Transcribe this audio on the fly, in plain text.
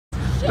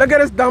Look at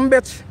this dumb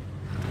bitch.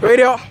 Right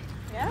here.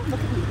 Yeah, look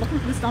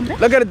at this dumb bitch.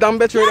 Look at the dumb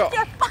bitch right Get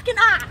here. your fucking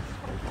ass.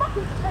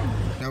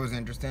 That was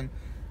interesting.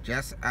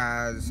 Just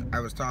as I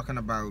was talking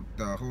about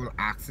the whole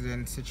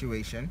accident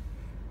situation,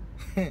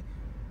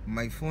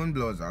 my phone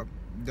blows up.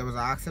 There was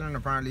an accident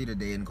apparently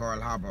today in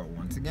Coral Harbor.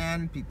 Once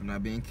again, people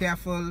not being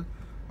careful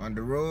on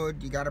the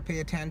road. You gotta pay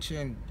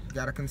attention. You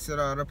gotta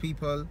consider other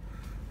people.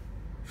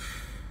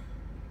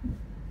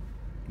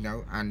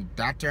 No, and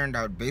that turned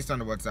out, based on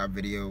the WhatsApp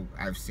video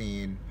I've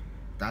seen,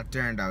 that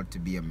turned out to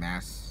be a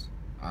mess.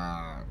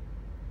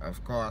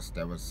 Of course,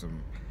 there was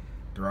some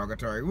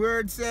derogatory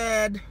words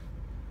said,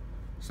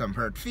 some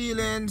hurt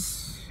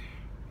feelings.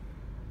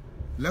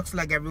 Looks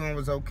like everyone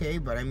was okay,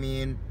 but I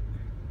mean,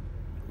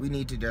 we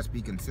need to just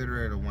be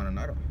considerate of one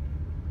another.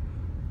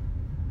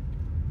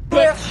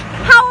 Bitch.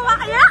 How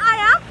am I? Yeah,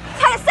 I am.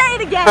 Say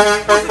it again. Say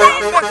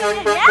it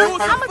fucking again, yeah?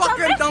 Who's I'm a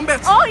fucking dumb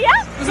bitch? Oh,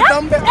 yeah? Who's Yeah? a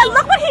dumb bitch? And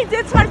look what he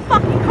did to my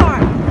fucking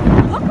car.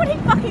 Look what he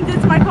fucking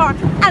did to my car.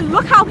 And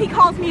look how he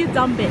calls me a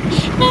dumb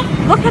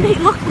bitch. Look at he,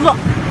 look.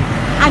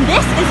 And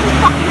this is his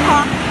fucking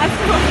car. That's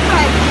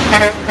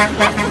his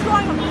This is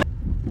going on.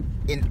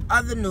 In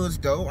other news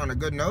though, on a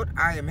good note,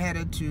 I am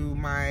headed to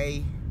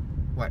my,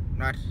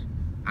 not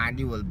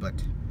annual, but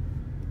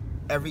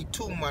every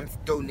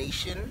 2-month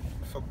donation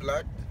for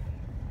blood.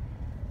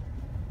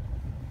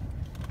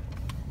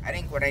 I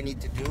think what I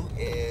need to do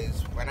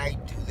is, when I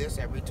do this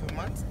every 2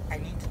 months, I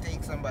need to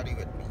take somebody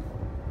with me.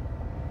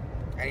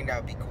 I think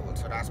that would be cool.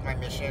 So that's my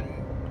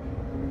mission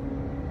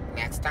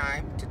next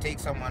time, to take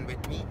someone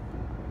with me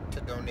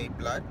to donate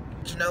blood.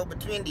 You know,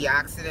 between the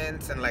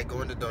accidents and like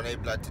going to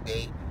donate blood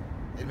today,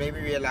 it made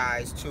me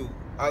realize too,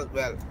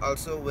 well,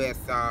 also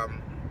with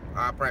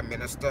our Prime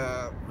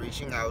Minister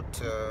reaching out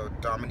to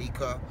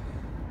Dominica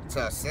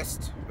to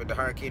assist with the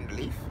hurricane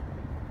relief.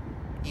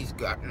 He's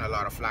gotten a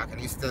lot of flack, and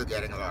he's still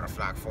getting a lot of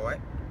flack for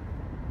it.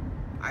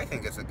 I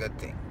think it's a good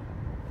thing.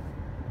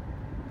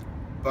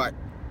 But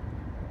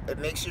it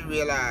makes you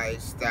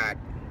realize that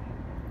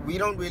we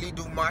don't really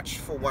do much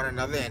for one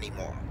another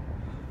anymore.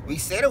 We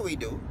say that we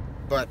do,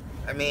 but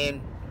I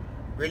mean,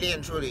 really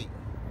and truly,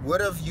 what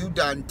have you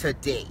done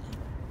today,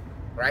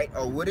 right?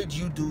 Or what did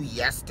you do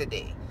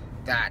yesterday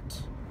that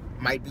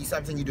might be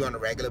something you do on a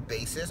regular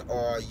basis,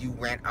 or you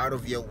went out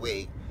of your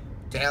way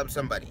to help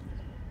somebody?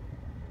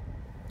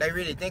 Like,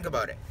 really think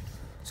about it.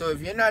 So if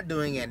you're not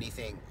doing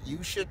anything,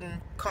 you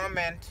shouldn't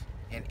comment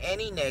in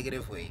any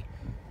negative way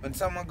when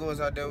someone goes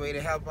out their way to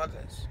help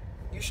others.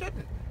 You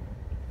shouldn't.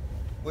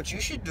 What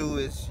you should do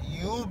is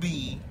you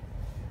be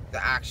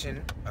the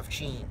action of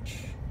change,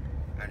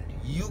 and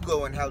you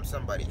go and help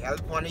somebody.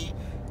 Help one of you.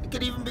 It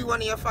could even be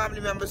one of your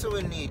family members who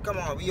in need. Come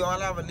on, we all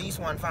have at least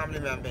one family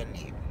member in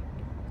need.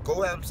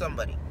 Go help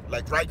somebody.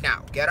 Like right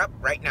now. Get up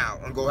right now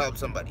and go help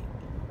somebody.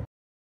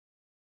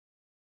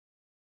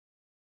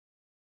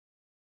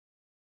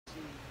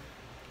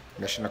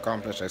 Mission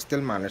accomplished. I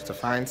still managed to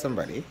find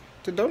somebody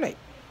to donate.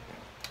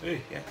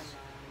 Hey, yes.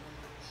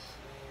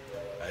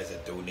 I is a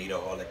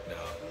donator-holic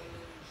now.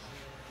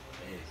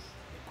 Hey,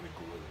 quick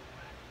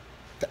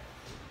goal.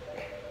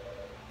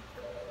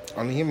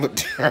 Only him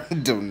would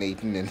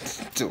donating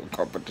into a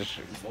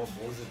competition. Most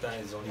of the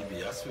time it's only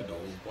be us with the O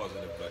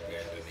positive blood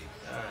guy donate.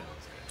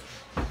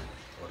 No.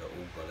 Or the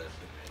O blood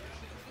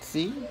donate.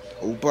 See?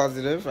 O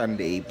positive and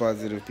the A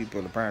positive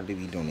people, apparently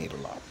we donate a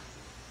lot.